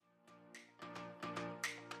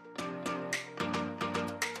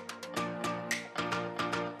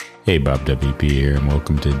Hey, Bob WP here, and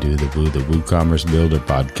welcome to Do the WooCommerce Builder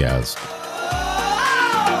podcast.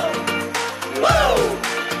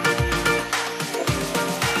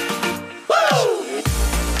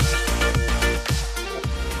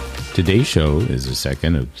 Today's show is the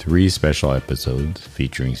second of 3 special episodes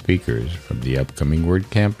featuring speakers from the upcoming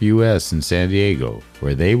WordCamp US in San Diego,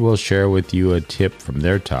 where they will share with you a tip from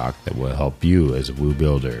their talk that will help you as a Woo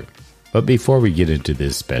builder. But before we get into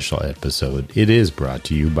this special episode, it is brought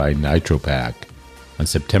to you by NitroPack. On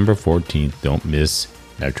September 14th, don't miss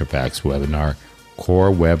NitroPack's webinar,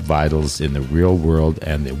 Core Web Vitals in the Real World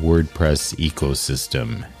and the WordPress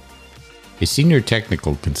Ecosystem. A senior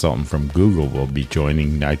technical consultant from Google will be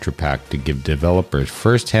joining NitroPack to give developers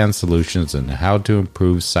first-hand solutions on how to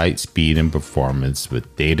improve site speed and performance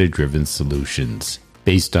with data-driven solutions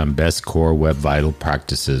based on best core web vital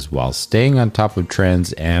practices while staying on top of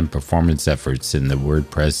trends and performance efforts in the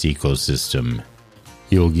WordPress ecosystem.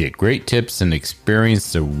 You'll get great tips and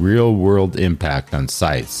experience the real-world impact on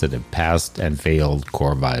sites that have passed and failed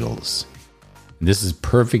core vitals. This is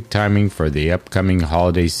perfect timing for the upcoming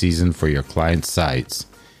holiday season for your clients' sites.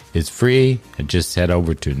 It's free, and just head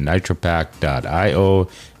over to nitropack.io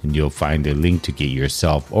and you'll find a link to get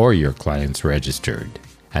yourself or your clients registered.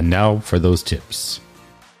 And now for those tips.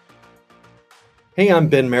 Hey, I'm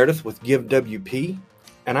Ben Meredith with GiveWP,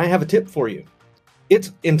 and I have a tip for you.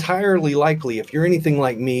 It's entirely likely, if you're anything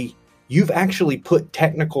like me, you've actually put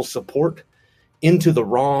technical support into the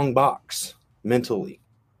wrong box mentally.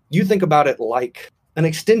 You think about it like an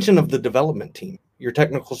extension of the development team. Your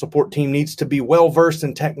technical support team needs to be well-versed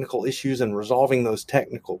in technical issues and resolving those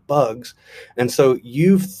technical bugs, and so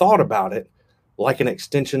you've thought about it like an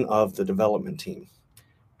extension of the development team.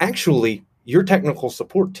 Actually, your technical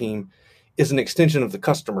support team is an extension of the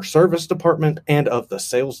customer service department and of the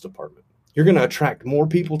sales department. You're going to attract more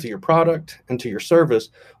people to your product and to your service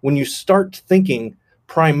when you start thinking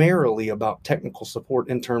primarily about technical support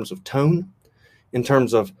in terms of tone, in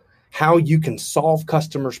terms of how you can solve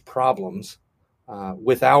customers' problems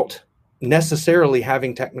without necessarily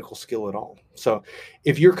having technical skill at all. So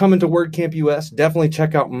if you're coming to WordCamp US, definitely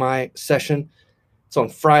check out my session. It's on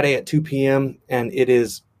Friday at 2 p.m. and it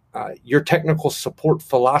is your technical support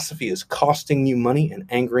philosophy is costing you money and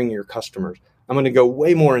angering your customers. I'm going to go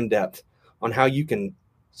way more in depth on how you can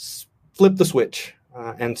flip the switch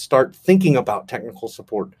and start thinking about technical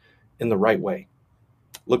support in the right way.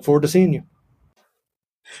 Look forward to seeing you.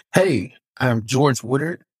 Hey, I'm George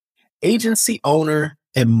Woodard, agency owner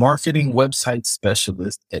and marketing website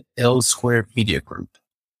specialist at L Square Media Group.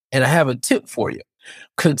 And I have a tip for you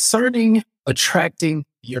concerning attracting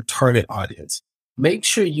your target audience. Make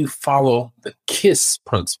sure you follow the KISS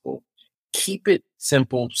principle. Keep it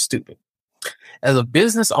simple, stupid. As a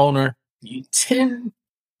business owner, you tend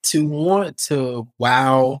to want to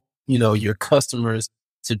wow, your customers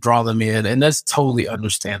to draw them in. And that's totally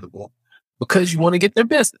understandable because you want to get their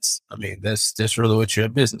business. I mean, that's really what you're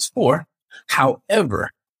in business for.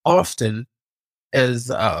 However, often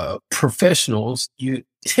as professionals, you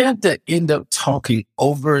tend to end up talking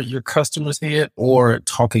over your customer's head or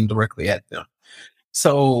talking directly at them.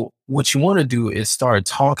 So what you want to do is start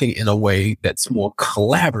talking in a way that's more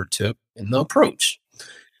collaborative in the approach.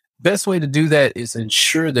 Best way to do that is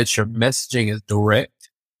ensure that your messaging is direct,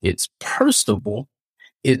 it's personable,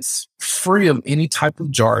 it's free of any type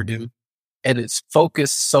of jargon, and it's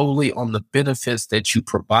focused solely on the benefits that you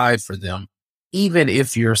provide for them, even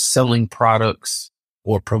if you're selling products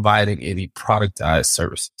or providing any productized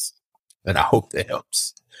services. And I hope that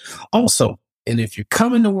helps. Also, and if you're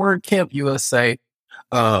coming to WordCamp USA,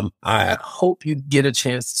 I hope you get a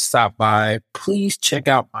chance to stop by. Please check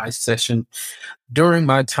out my session. During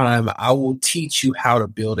my time, I will teach you how to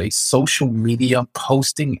build a social media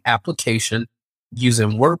posting application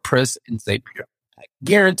using WordPress and Zapier. I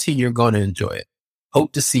guarantee you're going to enjoy it.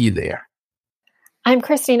 Hope to see you there. I'm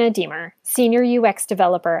Christina Deemer, Senior UX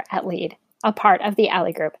Developer at Lead, a part of the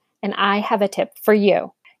Alley Group, and I have a tip for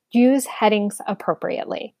you. Use headings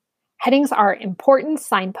appropriately. Headings are important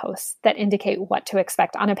signposts that indicate what to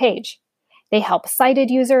expect on a page. They help sighted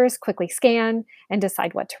users quickly scan and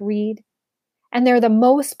decide what to read. And they're the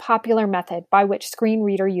most popular method by which screen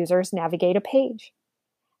reader users navigate a page.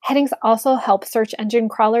 Headings also help search engine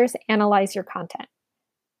crawlers analyze your content.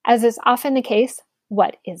 As is often the case,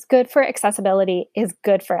 what is good for accessibility is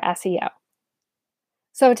good for SEO.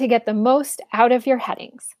 So to get the most out of your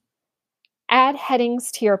headings, add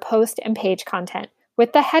headings to your post and page content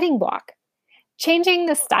with the heading block. Changing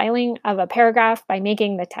the styling of a paragraph by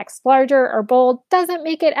making the text larger or bold doesn't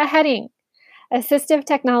make it a heading. Assistive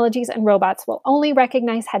technologies and robots will only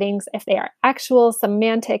recognize headings if they are actual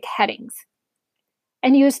semantic headings.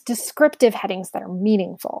 and use descriptive headings that are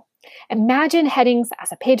meaningful. Imagine headings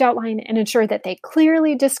as a page outline and ensure that they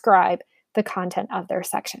clearly describe the content of their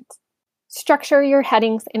sections. Structure your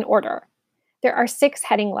headings in order. There are 6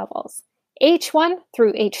 heading levels, H1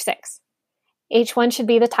 through H6. H1 should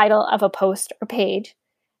be the title of a post or page.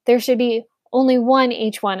 There should be only one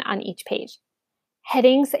H1 on each page.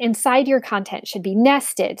 Headings inside your content should be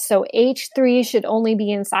nested, so H3 should only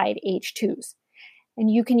be inside H2s. And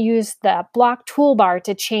you can use the block toolbar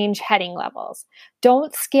to change heading levels.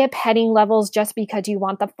 Don't skip heading levels just because you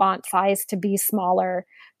want the font size to be smaller.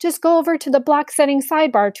 Just go over to the block settings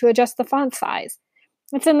sidebar to adjust the font size.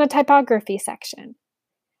 It's in the typography section.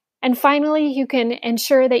 And finally, you can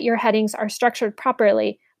ensure that your headings are structured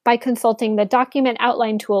properly by consulting the document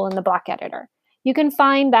outline tool in the block editor. You can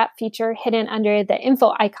find that feature hidden under the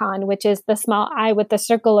info icon, which is the small eye with the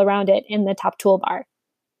circle around it in the top toolbar.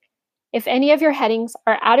 If any of your headings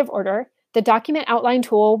are out of order, the document outline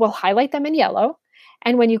tool will highlight them in yellow.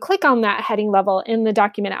 And when you click on that heading level in the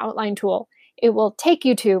document outline tool, it will take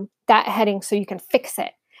you to that heading so you can fix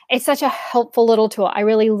it. It's such a helpful little tool. I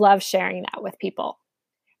really love sharing that with people.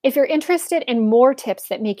 If you're interested in more tips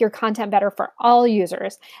that make your content better for all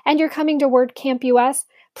users, and you're coming to WordCamp US,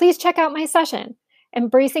 please check out my session,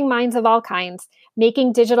 Embracing Minds of All Kinds,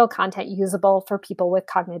 Making Digital Content Usable for People with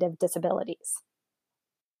Cognitive Disabilities.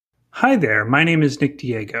 Hi there, my name is Nick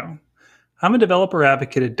Diego. I'm a developer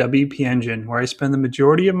advocate at WP Engine, where I spend the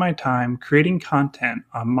majority of my time creating content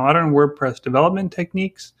on modern WordPress development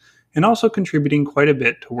techniques and also contributing quite a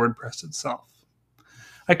bit to WordPress itself.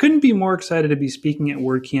 I couldn't be more excited to be speaking at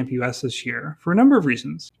WordCamp US this year for a number of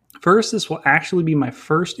reasons. First, this will actually be my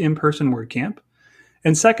first in-person WordCamp.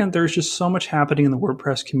 And second, there's just so much happening in the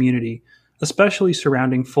WordPress community, especially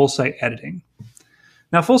surrounding full-site editing.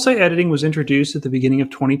 Now, full-site editing was introduced at the beginning of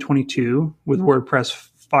 2022 with WordPress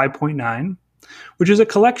 5.9, which is a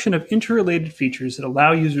collection of interrelated features that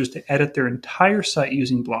allow users to edit their entire site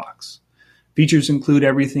using blocks. Features include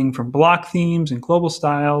everything from block themes and global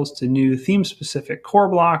styles to new theme-specific core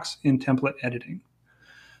blocks and template editing.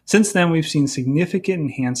 Since then, we've seen significant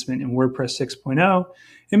enhancement in WordPress 6.0,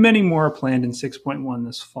 and many more are planned in 6.1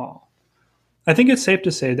 this fall. I think it's safe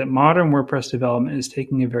to say that modern WordPress development is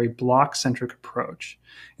taking a very block-centric approach.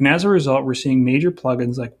 And as a result, we're seeing major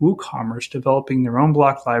plugins like WooCommerce developing their own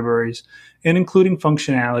block libraries and including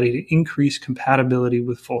functionality to increase compatibility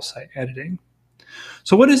with full-site editing.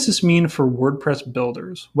 So what does this mean for WordPress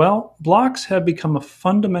builders? Well, blocks have become a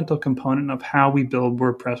fundamental component of how we build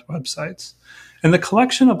WordPress websites. And the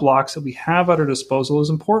collection of blocks that we have at our disposal is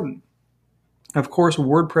important. Of course,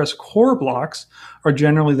 WordPress core blocks are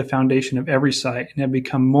generally the foundation of every site and have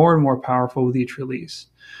become more and more powerful with each release.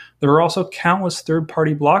 There are also countless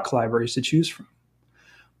third-party block libraries to choose from.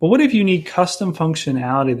 But what if you need custom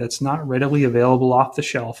functionality that's not readily available off the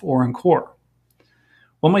shelf or in core?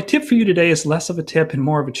 Well, my tip for you today is less of a tip and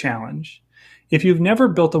more of a challenge. If you've never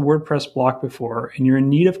built a WordPress block before and you're in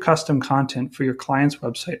need of custom content for your client's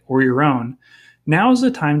website or your own, now is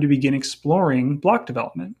the time to begin exploring block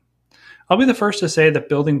development. I'll be the first to say that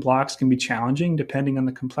building blocks can be challenging depending on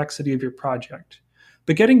the complexity of your project,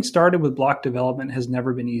 but getting started with block development has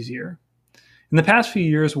never been easier. In the past few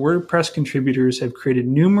years, WordPress contributors have created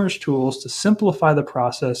numerous tools to simplify the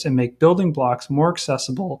process and make building blocks more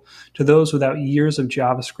accessible to those without years of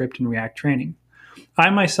JavaScript and React training. I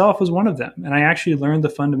myself was one of them, and I actually learned the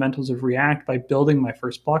fundamentals of React by building my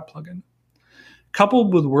first block plugin.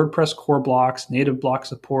 Coupled with WordPress core blocks, native block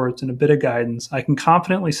supports, and a bit of guidance, I can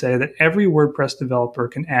confidently say that every WordPress developer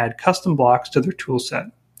can add custom blocks to their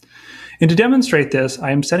toolset. And to demonstrate this,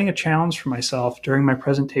 I am setting a challenge for myself during my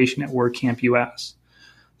presentation at WordCamp US.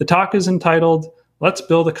 The talk is entitled, Let's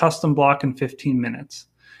Build a Custom Block in 15 Minutes.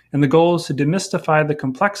 And the goal is to demystify the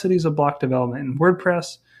complexities of block development in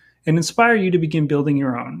WordPress and inspire you to begin building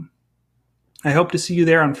your own. I hope to see you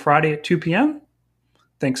there on Friday at 2 p.m.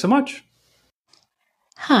 Thanks so much.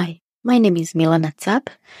 Hi, my name is Mila Natsap.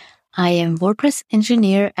 I am WordPress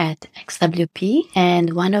engineer at XWP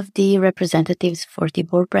and one of the representatives for the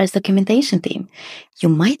WordPress documentation team. You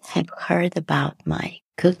might have heard about my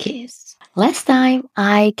cookies. Last time,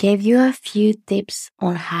 I gave you a few tips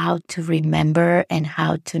on how to remember and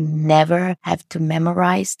how to never have to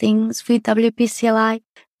memorize things with WP CLI.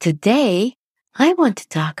 Today, I want to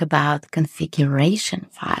talk about configuration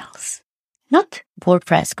files. Not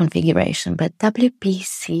WordPress configuration, but WP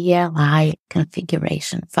CLI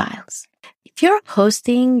configuration files. If you're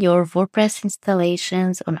hosting your WordPress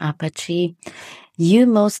installations on Apache, you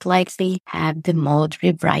most likely have the mode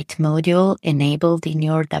rewrite module enabled in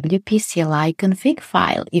your WP CLI config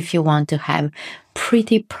file if you want to have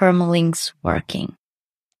pretty permalinks working.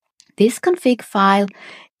 This config file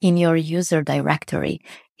in your user directory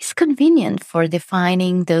is convenient for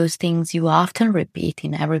defining those things you often repeat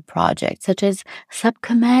in every project, such as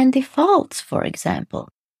subcommand defaults, for example.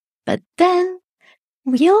 But then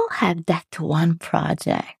we all have that one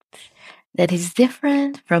project that is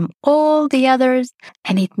different from all the others,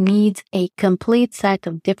 and it needs a complete set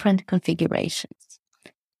of different configurations.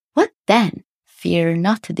 What then? Fear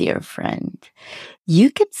not, dear friend. You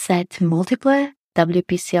can set multiple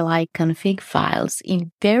WP CLI config files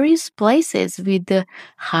in various places, with the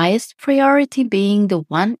highest priority being the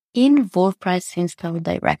one in WordPress install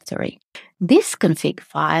directory. This config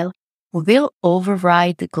file will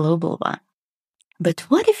override the global one. But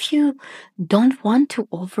what if you don't want to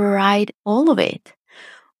override all of it?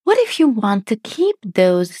 What if you want to keep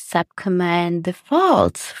those subcommand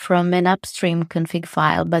defaults from an upstream config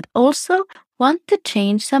file, but also want to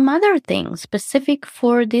change some other things specific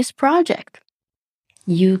for this project?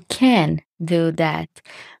 You can do that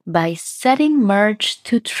by setting merge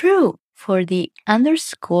to true for the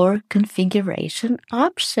 _ configuration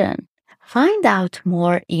option. Find out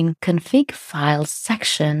more in config files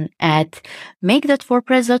section at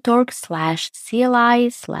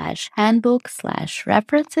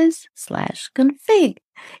make.wordpress.org/CLI/handbook/references/config.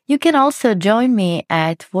 You can also join me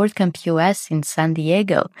at WordCamp US in San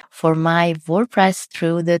Diego for my WordPress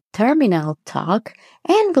through the terminal talk,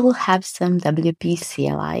 and we'll have some WP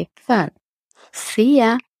CLI fun. See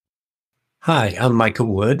ya! Hi, I'm Michael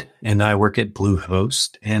Wood, and I work at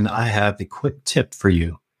Bluehost, and I have a quick tip for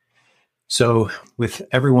you. So with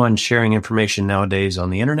everyone sharing information nowadays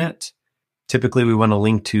on the internet, typically we want to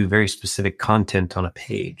link to very specific content on a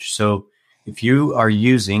page. So if you are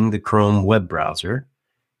using the Chrome web browser,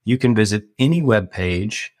 you can visit any web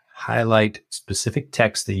page, highlight specific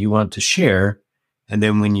text that you want to share, and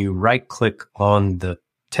then when you right-click on the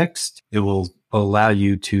text, it will allow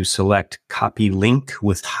you to select Copy Link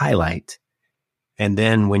with Highlight. And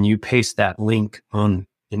then when you paste that link on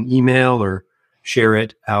an email or share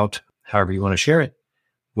it out, however you want to share it,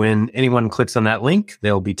 when anyone clicks on that link,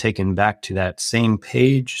 they'll be taken back to that same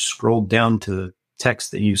page, scrolled down to the text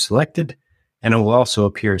that you selected, and it will also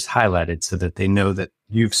appear as highlighted so that they know that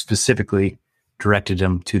you've specifically directed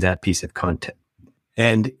them to that piece of content.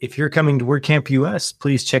 And if you're coming to WordCamp US,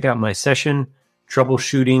 please check out my session,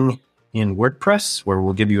 Troubleshooting in WordPress, where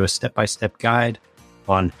we'll give you a step-by-step guide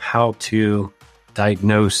on how to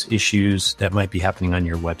diagnose issues that might be happening on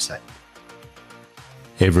your website.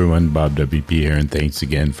 Hey everyone, Bob WP here, and thanks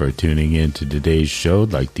again for tuning in to today's show.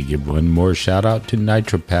 I'd like to give one more shout out to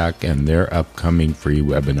NitroPack and their upcoming free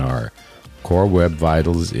webinar, Core Web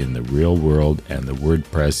Vitals in the Real World and the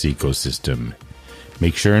WordPress Ecosystem.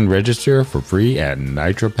 Make sure and register for free at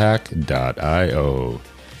nitropack.io.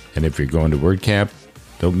 And if you're going to WordCamp,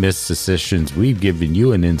 don't miss the sessions we've given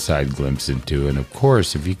you an inside glimpse into. And of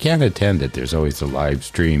course, if you can't attend it, there's always a live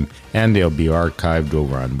stream, and they'll be archived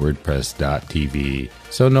over on WordPress.tv.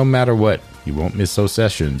 So no matter what, you won't miss those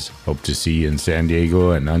sessions. Hope to see you in San Diego,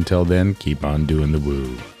 and until then, keep on doing the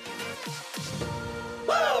woo.